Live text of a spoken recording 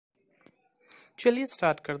चलिए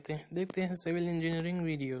स्टार्ट करते हैं, देखते हैं सिविल इंजीनियरिंग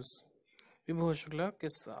वीडियोस विभू शुक्ला के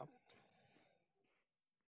साथ।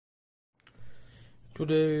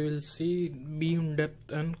 Today we will see beam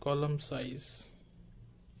depth and column size.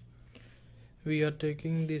 We are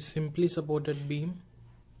taking the simply supported beam.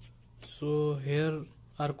 So here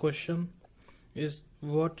our question is,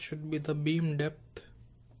 what should be the beam depth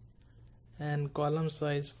and column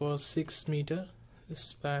size for 6 meter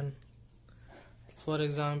span? For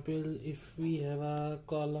example, if we have a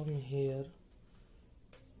column here,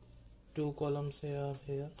 two columns are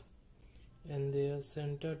here, and their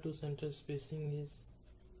center to center spacing is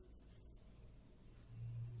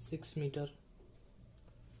 6 meter.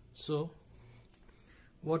 So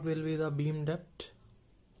what will be the beam depth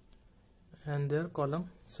and their column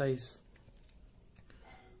size?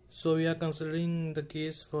 So we are considering the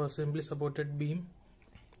case for simply supported beam.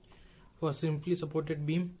 For simply supported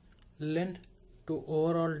beam, length to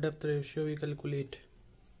overall depth ratio we calculate.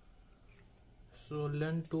 So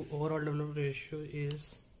length to overall depth ratio is,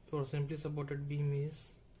 for simply supported beam, is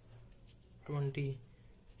 20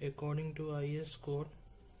 according to IS code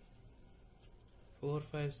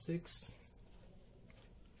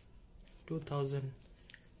 456/2000.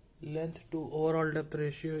 Length to overall depth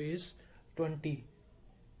ratio is 20.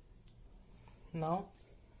 Now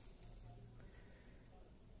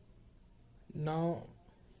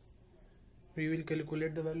we will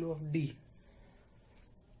calculate the value of D.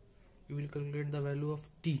 We will calculate the value of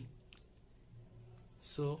T.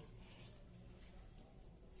 So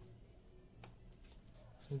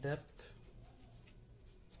depth,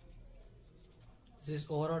 this is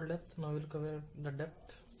overall depth. Now we will cover the depth,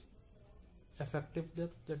 effective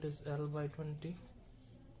depth, that is L by 20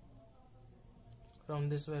 from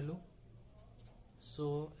this value. So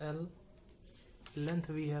L, length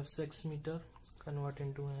we have 6 meter, convert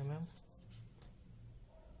into mm,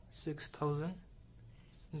 6000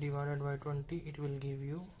 divided by 20, it will give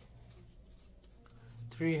you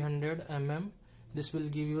 300 mm. This will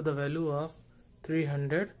give you the value of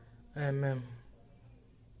 300 mm.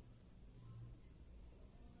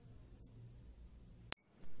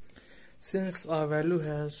 Since our value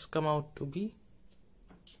has come out to be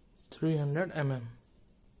 300 mm,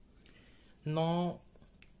 now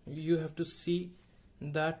you have to see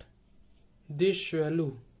that this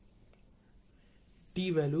value,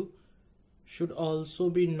 T value, should also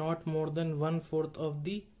be not more than 1/4 of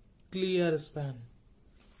the clear span.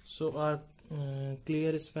 So our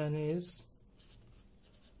clear span is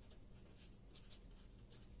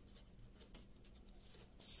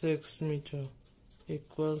 6 meter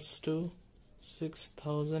equals to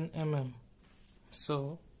 6000 mm.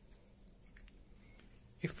 So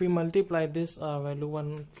if we multiply this, our value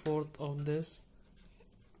 1/4 of this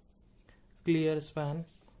clear span,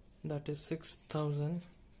 that is 6000,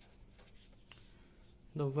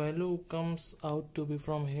 the value comes out to be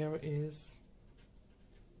from here is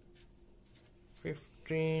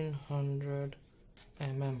 1500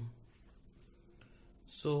 mm.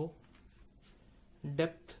 So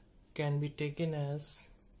depth can be taken as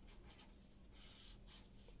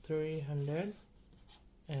 300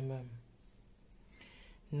 mm.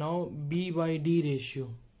 Now B by D ratio,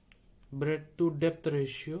 breadth to depth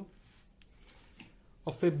ratio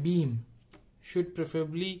of a beam, should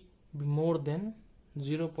preferably be more than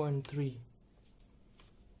 0.3.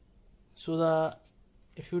 So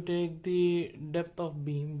if you take the depth of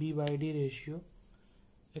beam, B by D ratio,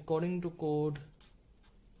 according to code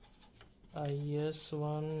IS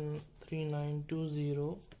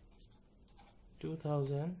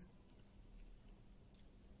 13920/2000,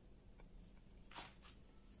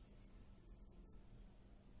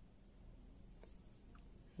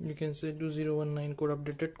 you can say 2019 code,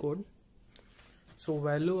 updated code. So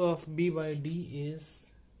value of B by D is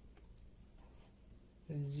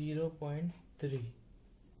 0.3.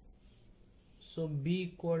 So B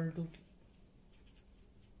equal to,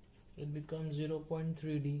 it becomes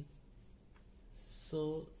 0.3D.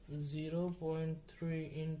 So 0.3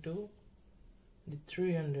 into the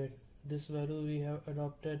 300, this value we have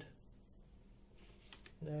adopted,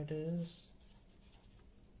 that is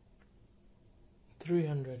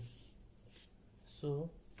 300. So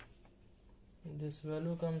this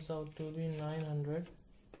value comes out to be 900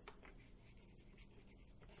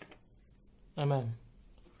 mm.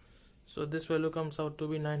 So this value comes out to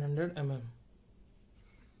be 900 mm.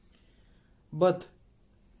 But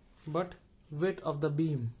width of the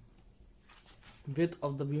beam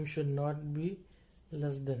should not be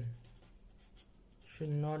less than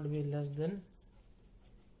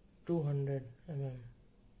 200 mm.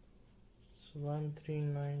 So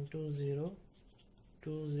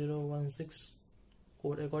 13920/2016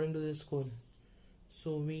 code, according to this code,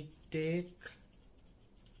 So we take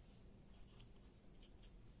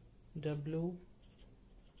W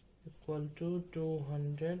equal to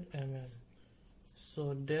 200 mm.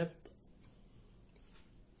 So depth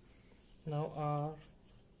now R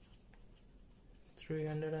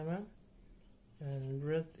 300 mm and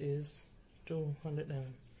breadth is 200 mm.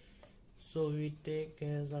 So we take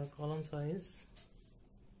as our column size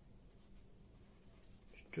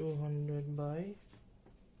 200 by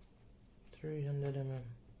 300 mm.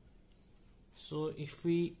 So if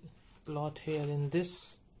we plot here in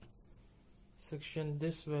this section,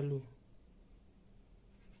 this value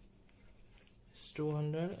is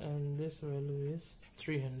 200 and this value is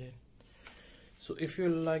 300. So if you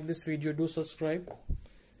like this video, do subscribe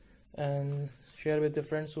and share with your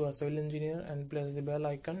friends who are civil engineer, and press the bell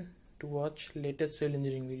icon to watch latest civil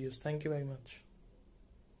engineering videos. Thank you very much.